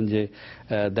নিতে পারেন যে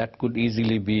that could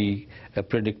easily B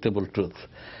predictable truth.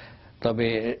 তবে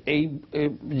এই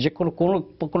যে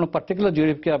কোনো পার্টিকুলার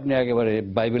জরিপকে আপনি একেবারে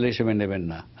বাইবেল হিসেবে নেবেন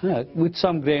না, হ্যাঁ, with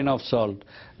some grain of salt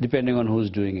depending on who is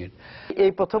doing it.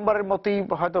 এই প্রথমবারের মতোই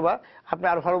হয়তোবা আপনি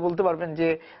আরো ভালো বলতে পারবেন যে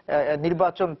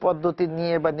নির্বাচন পদ্ধতি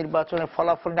নিয়ে বা নির্বাচনের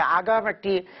ফলাফল নিয়ে আগাম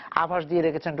একটি আভাস দিয়ে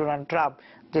রেখেছেন ডোনাল্ড ট্রাম্প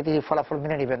যে তিনি ফলাফল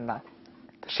মেনে নেবেন না।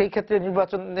 সেই ক্ষেত্রে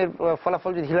নির্বাচনের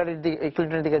ফলাফল যদি হিলারি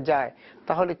ক্লিন্টনের দিকে যায়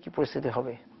তাহলে কি পরিস্থিতি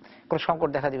হবে, কোন সংকট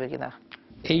দেখা দিবে কিনা?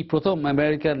 এই প্রথম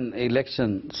আমেরিকান ইলেকশন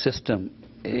সিস্টেম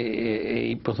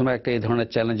এই প্রথমে একটা এই ধরনের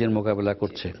চ্যালেঞ্জের মোকাবেলা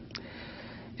করছে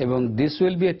এবং this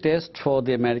will B A test for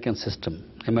the American system,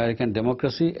 American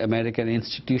democracy, American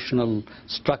institutional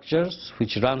structures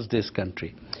which runs this country.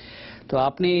 তো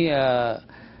আপনি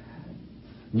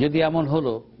যদি এমন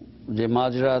হলো যে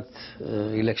মাঝরাত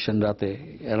ইলেকশন রাতে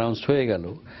অ্যানাউন্স হয়ে গেল,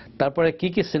 তারপরে কি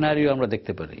কি সিনারিও আমরা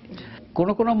দেখতে পারি।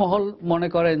 কোনো মহল মনে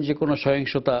করেন যে কোনো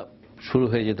সহিংসতা শুরু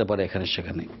হয়ে যেতে পারে এখানে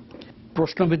সেখানে,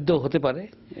 প্রশ্নবিদ্ধ হতে পারে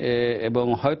এবং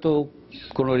হয়তো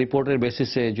কোনো রিপোর্টের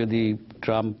বেসিসে যদি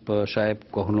ট্রাম্প সাহেব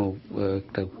কখনো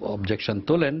একটা অবজেকশন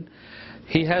তোলেন,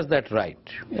 হি হ্যাজ দ্যাট রাইট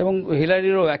এবং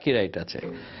হিলারিরও একই রাইট আছে।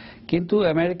 কিন্তু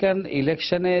আমেরিকান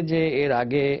ইলেকশনে যে এর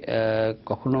আগে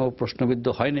কখনো প্রশ্নবিদ্ধ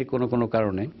হয়নি কোনো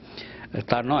কারণে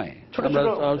তা নয়,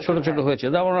 ছোট ছোট হয়েছে,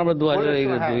 যেমন আমরা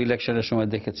 2002 ইলেকশনের সময়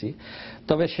দেখেছি।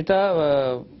 তবে সেটা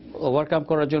ওভারকাম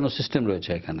করার জন্য সিস্টেম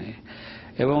রয়েছে এখানে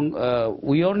এবং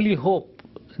উই অনলি হোপ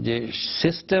যে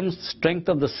system, strength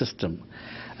of the system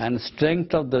and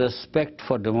strength of the respect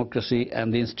for democracy and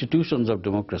the institutions of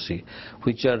democracy,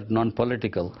 which are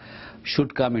non-political,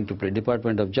 should come into play.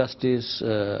 Department of Justice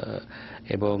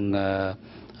এবং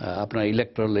আপনার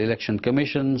election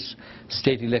commissions,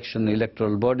 state election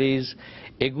electoral bodies,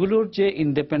 এগুলোর যে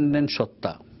independent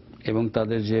সত্তা এবং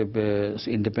তাদের যে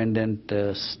independent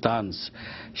stance,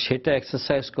 সেটা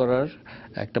exercise করার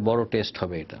একটা বড় টেস্ট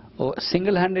হবে এটা। ও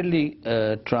সিঙ্গেল হ্যান্ডেডলি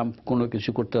ট্রাম্প কোনো কিছু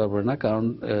করতে পারবে না, কারণ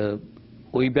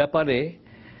ওই ব্যাপারে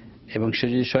এবং সে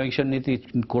যদি সহিংস নীতি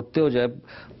করতেও যায়,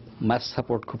 মাস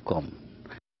সাপোর্ট খুব কম।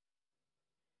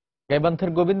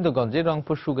 গাইবান্ধার গোবিন্দগঞ্জে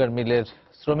রংপুর সুগার মিলের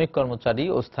শ্রমিক কর্মচারী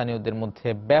ও স্থানীয়দের মধ্যে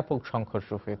ব্যাপক সংঘর্ষ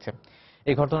হয়েছে।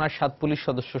 এই ঘটনায় 7 পুলিশ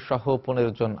সদস্য সহ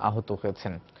 15 জন আহত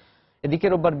হয়েছেন। এদিকে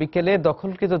রোববার বিকেলে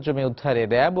দখলকৃত জমি উদ্ধারে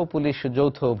র্যাব ও পুলিশ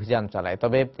যৌথ অভিযান চালায়,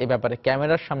 তবে এ ব্যাপারে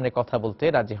ক্যামেরার সামনে কথা বলতে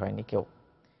রাজি হয়নি কেউ।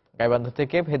 গাইবান্ধা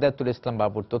থেকে হেদায়েতুল ইসলাম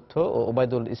বাবুর তথ্য ও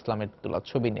ওবায়দুল ইসলামের তোলা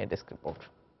ছবি নিয়ে desk report.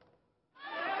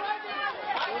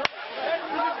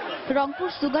 Rangpur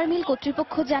sugar mill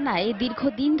কর্তৃপক্ষ জানায়,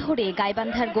 দীর্ঘদিন ধরে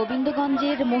গাইবান্ধার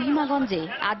গোবিন্দগঞ্জের মহিমাগঞ্জে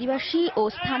আদিবাসী ও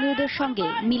স্থানীয়দের সঙ্গে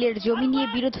মিলের জমি নিয়ে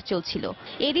বিরোধ চলছিল।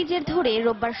 এরই জের ধরে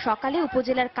রোববার সকালে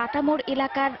উপজেলার কাটামোড়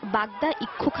এলাকার বাগদা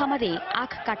ইক্ষু খামারে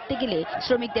আখ কাটতে গেলে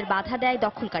শ্রমিকদের বাধা দেয়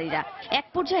দখলকারীরা। এক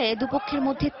পর্যায়ে দুপক্ষের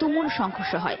মধ্যে তুমুল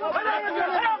সংঘর্ষ হয়।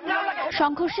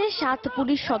 সংঘর্ষে 7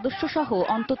 পুলিশ সদস্য সহ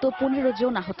অন্তত 15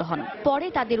 জন আহত হন। পরে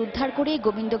তাদের উদ্ধার করে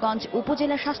গোবিন্দগঞ্জ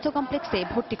উপজেলা স্বাস্থ্য কমপ্লেক্সে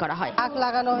ভর্তি করা হয়। আখ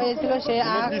লাগানো হয়েছিল, সে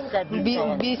আখ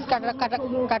বীজ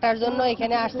কাটার জন্য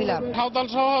এখানে আসছিলাম। সাঁওতাল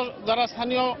সহ যারা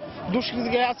স্থানীয়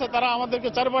দুষ্কৃতিকারী আছে তারা আমাদেরকে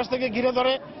চারপাশ থেকে ঘিরে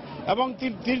ধরে এবং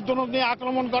তীর ধনুক নিয়ে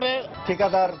আক্রমণ করে।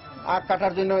 ঠিকাদার আখ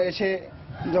কাটার জন্য এসে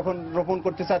যখন রোপণ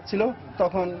করতে চাচ্ছিল,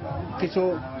 তখন কিছু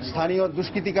স্থানীয়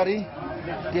দুষ্কৃতিকারী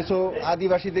কিছু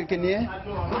আদিবাসীদেরকে নিয়ে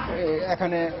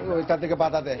এখানে তাদেরকে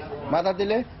বাধা দেয়। বাধা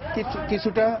দিলে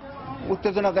কিছুটা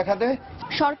উত্তেজনা দেখা দেয়।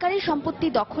 সরকারি সম্পত্তি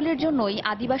দখলের জন্যই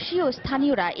আদিবাসী ও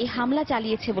স্থানীয়রা এই হামলা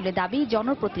চালিয়েছে বলে দাবি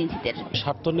জনপ্রতিনিধিদের।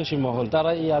 স্বার্থন্বেষী মহল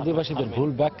তারা এই আদিবাসীদের ভুল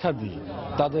ব্যাখ্যা দিয়ে,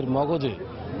 তাদের মগজে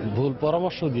ভুল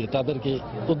পরামর্শ দিয়ে তাদেরকে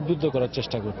উদ্বুদ্ধ করার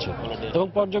চেষ্টা করছে এবং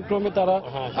পর্যায়ক্রমে তারা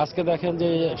আজকে দেখেন যে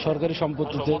সরকারি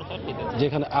সম্পত্তিতে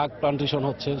যেখানে আখ প্লান্টেশন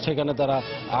হচ্ছে সেখানে তারা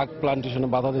আখ প্লান্টেশনে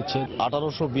বাধা দিচ্ছে।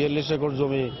 1842 একর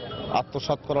জমি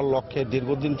আত্মসাৎ করার লক্ষ্যে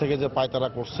দীর্ঘদিন থেকে যে পায়তারা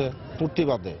করছে,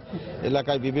 প্রতিবাদে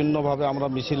এলাকায় বিভিন্নভাবে আমরা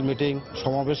মিছিল, মিটিং,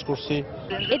 সমাবেশ করছি।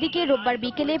 এদিকে রোববার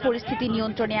বিকেলে পরিস্থিতি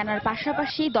নিয়ন্ত্রণে আনার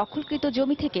পাশাপাশি দখলকৃত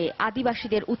জমি থেকে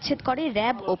আদিবাসীদের উচ্ছেদ করে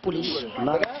র্যাব ও পুলিশ।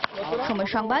 সময়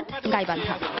সংবাদ,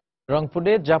 গাইবান্ধা।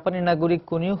 রংপুরে জাপানি নাগরিক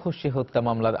কুনিও হোশি হত্যা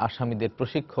মামলার আসামিদের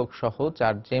প্রশিক্ষক সহ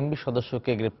 4 জেএমবি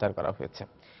সদস্যকে গ্রেপ্তার করা হয়েছে।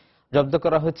 জব্দ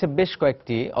করা হয়েছে বেশ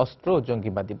কয়েকটি অস্ত্র ও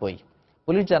জঙ্গিবাদী বই।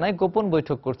 পুলিশ জানায়, গোপন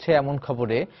বৈঠক করছে এমন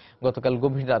খবরে গতকাল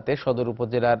গভীর রাতে সদর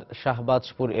উপজেলার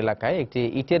শাহবাজপুর এলাকায় একটি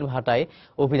ইটের ভাটায়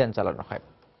অভিযান চালানো হয়।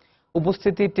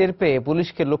 উপস্থিতি টের পেয়ে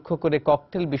পুলিশকে লক্ষ্য করে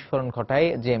ককটেল বিস্ফোরণ ঘটায়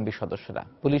জেএমবি সদস্যরা।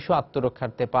 পুলিশও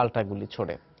আত্মরক্ষার্থে পাল্টা গুলি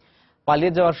ছোড়ে।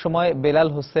 পালিয়ে যাওয়ার সময় বেলাল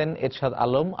হোসেন, এরশাদ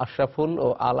আলম, আশরাফুল ও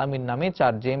আলামিন নামে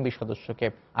 4 জেএমবি সদস্যকে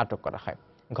আটক করা হয়।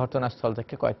 ঘটনাস্থল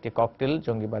থেকে কয়েকটি ককটেল,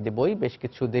 জঙ্গিবাদী বই, বেশ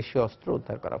কিছু দেশীয় অস্ত্র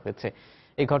উদ্ধার করা হয়েছে।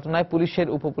 এই ঘটনায় পুলিশের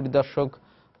উপপরিদর্শক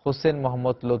হোসেন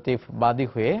মোহাম্মদ লতিফ বাদী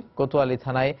হয়ে কোতোয়ালি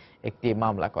থানায় একটি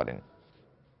মামলা করেন।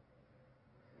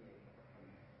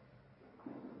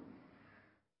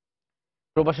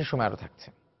 প্রবাসের সময় আরো থাকছে।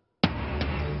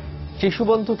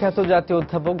 শিশুবন্ধু খ্যাত জাতীয়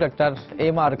অধ্যাপক ডাক্তার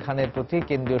এম.আর. খানের প্রতি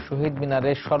কেন্দ্রীয় শহীদ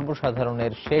মিনারে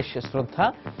সর্বসাধারণের শেষ শ্রদ্ধা।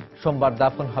 সোমবার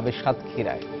দাফন হবে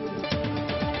সাতক্ষীরায়।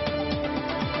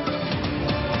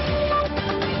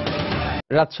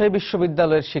 রাজশাহী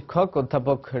বিশ্ববিদ্যালয়ের শিক্ষক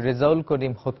অধ্যাপক রেজাউল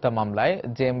করিম হত্যা মামলায়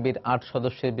জেএমবির 8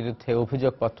 সদস্যের বিরুদ্ধে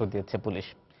অভিযোগপত্র দিয়েছে পুলিশ।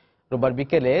 রোববার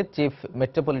বিকেলে চিফ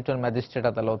মেট্রোপলিটন ম্যাজিস্ট্রেট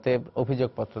আদালতে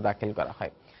অভিযোগপত্র দাখিল করা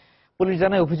হয়। পুলিশ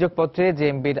জানায়, অভিযোগপত্রে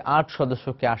জেএমবির 8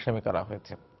 সদস্যকে আসামি করা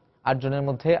হয়েছে। 8 জনের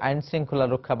মধ্যে আইন শৃঙ্খলা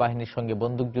রক্ষা বাহিনীর সঙ্গে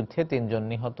বন্দুকযুদ্ধে 3 জন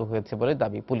নিহত হয়েছে বলে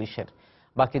দাবি পুলিশের।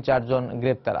 বাকি 4 জন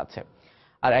গ্রেপ্তার আছে,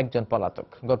 আর 1 জন পলাতক।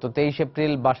 গত 23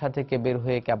 এপ্রিল বাসা থেকে বের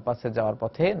হয়ে ক্যাম্পাসে যাওয়ার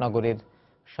পথে নগরীর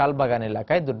শালবাগান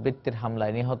এলাকায় দুর্বৃত্তের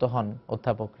হামলায় নিহত হন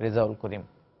অধ্যাপক রেজাউল করিম।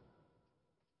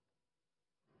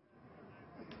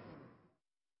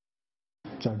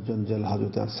 চারজন জেল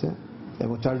হাজতে আছে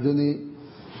এবং 4 জনই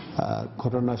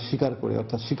ঘটনা স্বীকার করে,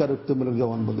 অর্থাৎ স্বীকারোক্তিমূলক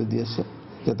জবানবন্দি দিয়েছে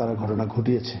যে তারা ঘটনা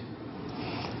ঘটিয়েছে।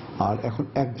 আর এখন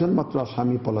 1 জন মাত্র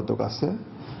আসামি পলাতক আছে।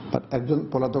 বাট 1 জন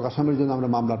পলাতক আসামির জন্য আমরা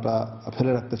মামলাটা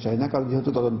ফেলে রাখতে চাই না, কারণ যেহেতু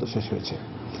তদন্ত শেষ হয়েছে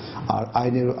আর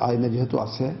আইনে যেহেতু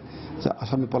আছে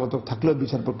আসামি পলাতক থাকলেও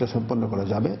বিচার প্রক্রিয়া সম্পন্ন করা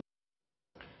যাবে।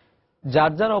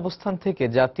 যার যার অবস্থান থেকে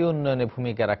জাতীয় উন্নয়নে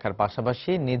ভূমিকা রাখার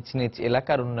পাশাপাশি নিজ নিজ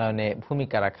এলাকার উন্নয়নে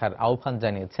ভূমিকা রাখার আহ্বান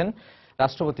জানিয়েছেন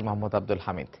রাষ্ট্রপতি মোহাম্মদ আব্দুল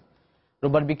হামিদ।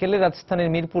 রোববার বিকেলে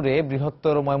রাজধানীর মিরপুরে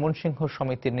বৃহত্তর ময়মনসিংহ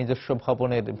সমিতির নিজস্ব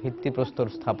ভবনের ভিত্তিপ্রস্তর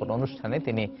স্থাপন অনুষ্ঠানে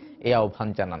তিনি এই আহ্বান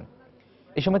জানান।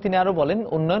 এ সময় তিনি আরো বলেন,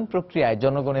 উন্নয়ন প্রক্রিয়ায়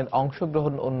জনগণের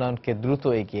অংশগ্রহণ উন্নয়নকে দ্রুত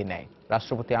এগিয়ে নেয়।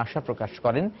 রাষ্ট্রপতি আশা প্রকাশ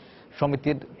করেন,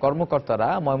 সমিতির কর্মকর্তারা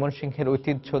ময়মনসিংহের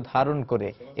ঐতিহ্য ধারণ করে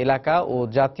এলাকা ও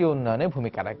জাতীয় উন্নয়নে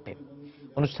ভূমিকা রাখবে।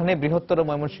 অনুষ্ঠানে বৃহত্তর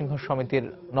ময়মনসিংহ সমিতির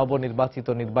নবনির্বাচিত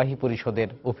নির্বাহী পরিষদের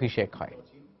অভিষেক হয়।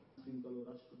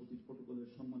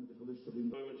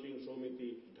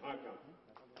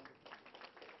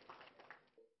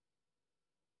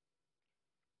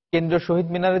 কেন্দ্রীয় শহীদ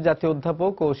মিনারে জাতীয়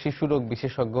অধ্যাপক ও শিশুরোগ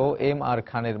বিশেষজ্ঞ এম.আর.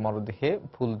 খানের মরদেহে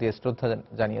ফুল দিয়ে শ্রদ্ধা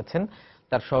জানিয়েছেন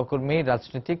তার সহকর্মী,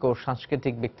 রাজনৈতিক ও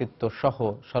সাংস্কৃতিক ব্যক্তিত্ব সহ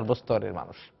সর্বস্তরের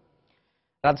মানুষ।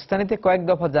 রাজধানীতে কয়েক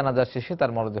দফা জানাজা শেষে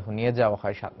তার মরদেহ নিয়ে যাওয়া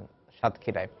হয়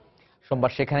সাতক্ষীরায়।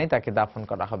 সোমবার সেখানেই তাকে দাফন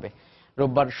করা হবে।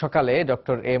 রোববার সকালে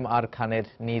ডক্টর এম.আর. খানের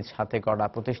নিজ হাতে গড়া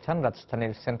প্রতিষ্ঠান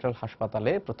রাজধানীর সেন্ট্রাল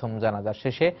হাসপাতালে প্রথম জানাজা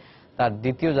শেষে তার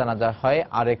দ্বিতীয় জানাজা হয়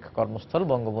আরেক কর্মস্থল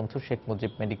বঙ্গবন্ধু শেখ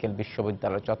মুজিব মেডিকেল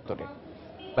বিশ্ববিদ্যালয় চত্বরে।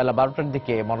 বেলা 12টার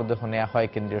দিকে মরদেহ নেওয়া হয়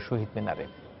কেন্দ্রীয় শহীদ মিনারে।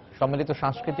 সম্মিলিত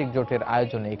সাংস্কৃতিক জোটের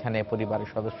আয়োজনে এখানে পরিবারের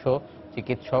সদস্য,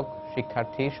 চিকিৎসক,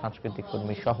 শিক্ষার্থী, সাংস্কৃতিক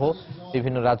কর্মী সহ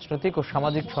বিভিন্ন রাজনৈতিক ও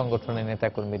সামাজিক সংগঠনের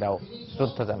নেতাকর্মীরাও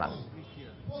শ্রদ্ধা জানান।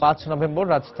 5 নভেম্বর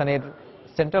রাজধানীর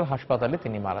সেন্ট্রাল হাসপাতালে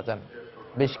তিনি মারা যান।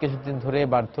 বেশ কিছুদিন ধরে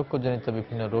বার্ধক্যজনিত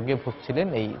বিভিন্ন রোগে ভুগছিলেন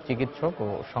এই চিকিৎসক ও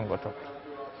সংগঠক।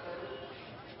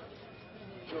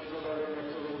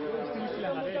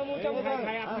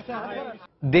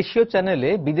 দেশীয় চ্যানেলে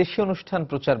বিদেশি অনুষ্ঠান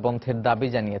প্রচার বন্ধের দাবি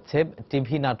জানিয়েছে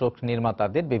টিভি নাটক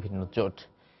নির্মাতাদের বিভিন্ন জোট।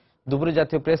 দুপুরে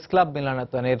জাতীয় প্রেস ক্লাব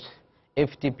মিলনায়তনের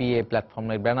FTPA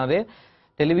প্ল্যাটফর্মের ব্যানারে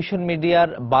টেলিভিশন মিডিয়ার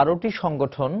 12টি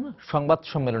সংগঠন সংবাদ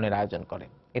সম্মেলনের আয়োজন করে।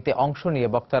 এতে অংশ নিয়ে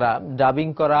বক্তারা ডাবিং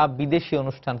করা বিদেশি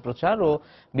অনুষ্ঠান প্রচার ও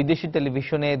বিদেশি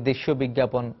টেলিভিশনে দেশীয়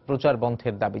বিজ্ঞাপন প্রচার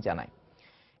বন্ধের দাবি জানায়।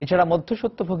 এছাড়া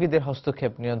মধ্যস্বত্বভোগীদের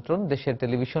হস্তক্ষেপ নিয়ন্ত্রণ, দেশের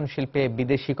টেলিভিশন শিল্পে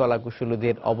বিদেশি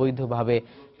কলাকুশলীদের অবৈধভাবে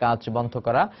কাজ বন্ধ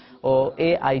করা ও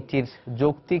AITর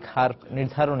যৌক্তিক হার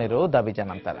নির্ধারণেরও দাবি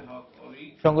জানান তারা।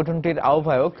 সংগঠনটির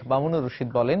আহ্বায়ক মামুনুর রশিদ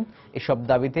বলেন, এসব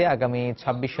দাবিতে আগামী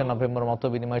 26শে নভেম্বর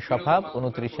মতবিনিময় সভা,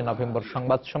 29শে নভেম্বর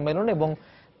সংবাদ সম্মেলন এবং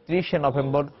 30শে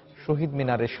নভেম্বর শহীদ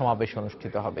মিনারে সমাবেশ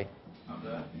অনুষ্ঠিত হবে।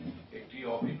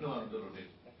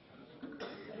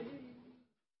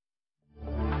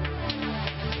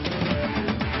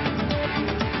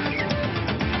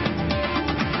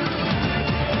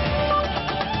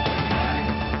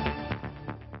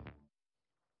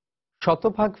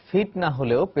 শতভাগ ফিট না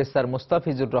হলেও পেসার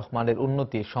মোস্তাফিজুর রহমানের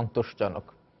উন্নতি সন্তোষজনক।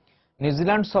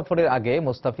 নিউজিল্যান্ড সফরের আগে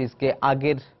মোস্তাফিজকে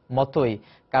আগের মতোই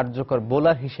কার্যকর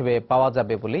বোলার হিসেবে পাওয়া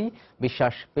যাবে বলেই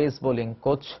বিশ্বাস পেস বোলিং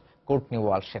কোচ কোর্টনি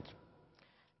ওয়ালশের।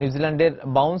 নিউজিল্যান্ডের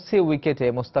বাউন্সি উইকেটে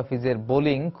মোস্তাফিজের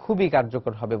বোলিং খুবই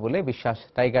কার্যকর হবে বলে বিশ্বাস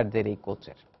টাইগারদের এই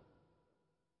কোচের।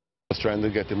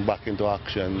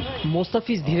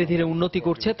 মোস্তাফিজ ধীরে ধীরে উন্নতি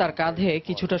করছে। তার কাঁধে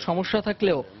কিছুটা সমস্যা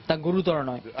থাকলেও তা গুরুতর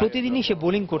নয়। প্রতিদিনই সে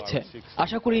বোলিং করছে।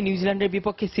 আশা করি নিউজিল্যান্ডের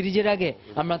বিপক্ষে সিরিজের আগে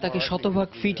আমরা তাকে শতভাগ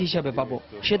ফিট হিসাবে পাবো।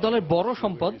 সে দলের বড়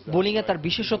সম্পদ। বোলিংয়ে তার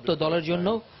বিশেষত্ব দলের জন্য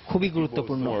খুবই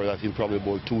গুরুত্বপূর্ণ।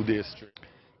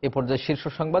 এ পর্যায়ে শীর্ষ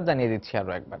সংবাদ জানিয়ে দিচ্ছি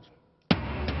আরো একবার।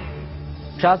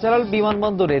 শাহজালাল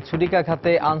বিমানবন্দরে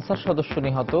ছুরিকাঘাতে আনসার সদস্য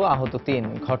নিহত, আহত 3।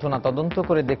 ঘটনা তদন্ত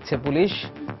করে দেখছে পুলিশ।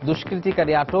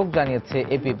 দুষ্কৃতিকারী আটক, জানিয়েছে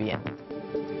APBN।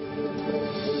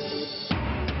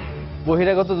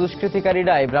 বহিরাগত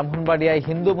দুষ্কৃতিকারীরাই ব্রাহ্মণবাড়িয়ায়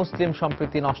হিন্দু মুসলিম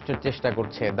সম্প্রীতি নষ্টের চেষ্টা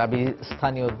করছে, দাবি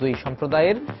স্থানীয় 2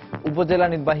 সম্প্রদায়ের। উপজেলা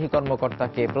নির্বাহী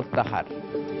কর্মকর্তাকে প্রত্যাহার।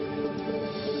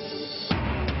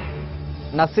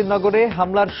 নাসিরনগরে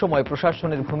হামলার সময়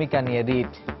প্রশাসনের ভূমিকা নিয়ে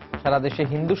রিট। সারা দেশে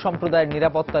হিন্দু সম্প্রদায়ের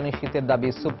নিরাপত্তা নিশ্চিতের দাবি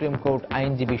সুপ্রিম কোর্ট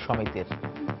আইনজীবী সমিতির।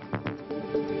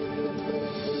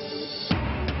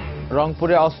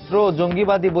 রংপুরে অস্ত্র ও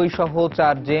জঙ্গিবাদী বইসহ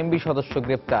 4 জেএমবি সদস্য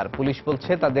গ্রেপ্তার। পুলিশ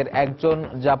বলছে তাদের একজন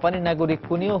জাপানি নাগরিক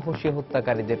কুনিও হোশি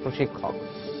হত্যাকারীদের প্রশিক্ষক।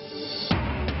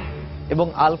 এবং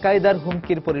আল কায়দার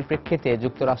হুমকির পরিপ্রেক্ষিতে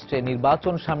যুক্তরাষ্ট্রে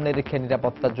নির্বাচন সামনে রেখে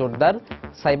নিরাপত্তা জোরদার।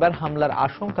 সাইবার হামলার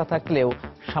আশঙ্কা থাকলেও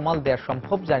সামাল দেওয়া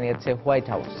সম্ভব, জানিয়েছে হোয়াইট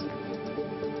হাউস।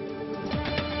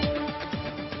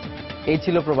 এই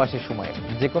ছিল প্রবাসী সময়।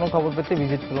 যে কোনো খবর পেতে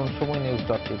ভিজিট করুন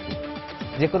সময়নিউজ.tv।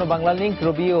 যে কোনো বাংলা লিংক,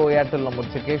 রবি ও এয়ারটেল নম্বর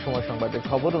থেকে সময় সংবাদের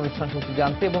খবর, অনুষ্ঠান সূচি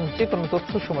জানতে এবং যে কোনো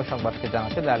তথ্য সময় সংবাদকে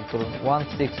জানাতে ডায়াল করুন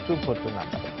 16242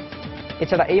 নাম্বারে।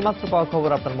 এছাড়া এই মাত্র পাওয়া খবর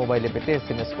আপনার মোবাইলে পেতে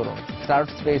SMS করুন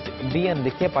 *BN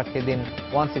লিখে পাঠিয়ে দিন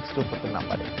 16242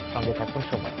 নাম্বারে। সঙ্গে থাকুন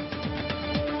সময়।